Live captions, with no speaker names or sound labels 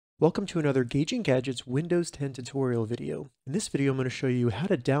Welcome to another Gauging Gadgets Windows 10 tutorial video. In this video, I'm going to show you how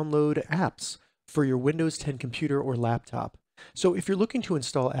to download apps for your Windows 10 computer or laptop. So if you're looking to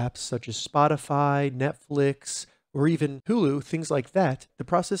install apps such as Spotify, Netflix, or even Hulu, things like that, the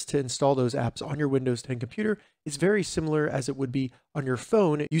process to install those apps on your Windows 10 computer is very similar as it would be on your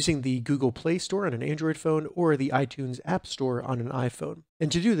phone using the Google Play Store on an Android phone or the iTunes App Store on an iPhone.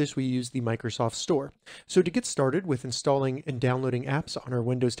 And to do this, we use the Microsoft Store. So to get started with installing and downloading apps on our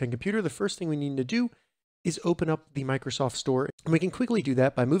Windows 10 computer, the first thing we need to do is open up the Microsoft Store. And we can quickly do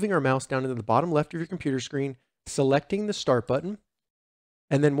that by moving our mouse down into the bottom left of your computer screen, selecting the Start button.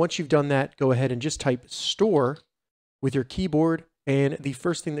 And then once you've done that, go ahead and just type Store with your keyboard, and the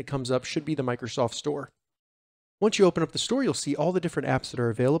first thing that comes up should be the Microsoft Store. Once you open up the store, you'll see all the different apps that are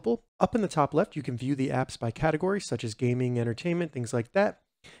available. Up in the top left, you can view the apps by category, such as gaming, entertainment, things like that.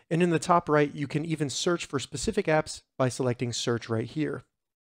 And in the top right, you can even search for specific apps by selecting Search right here.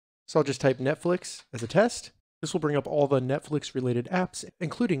 So I'll just type Netflix as a test. This will bring up all the Netflix-related apps,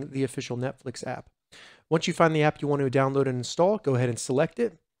 including the official Netflix app. Once you find the app you want to download and install, go ahead and select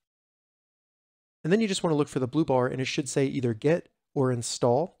it. And then you just want to look for the blue bar, and it should say either Get or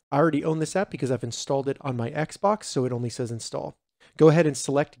Install. I already own this app because I've installed it on my Xbox, so it only says Install. Go ahead and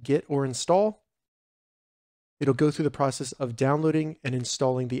select Get or Install. It'll go through the process of downloading and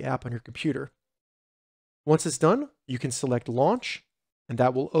installing the app on your computer. Once it's done, you can select Launch, and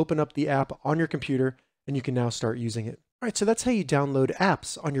that will open up the app on your computer, and you can now start using it. All right, so that's how you download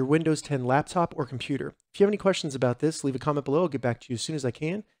apps on your Windows 10 laptop or computer. If you have any questions about this, leave a comment below. I'll get back to you as soon as I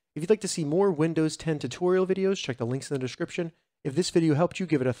can. If you'd like to see more Windows 10 tutorial videos, check the links in the description. If this video helped you,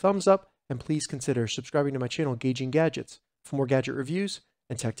 give it a thumbs up, and please consider subscribing to my channel, Gauging Gadgets, for more gadget reviews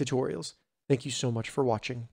and tech tutorials. Thank you so much for watching.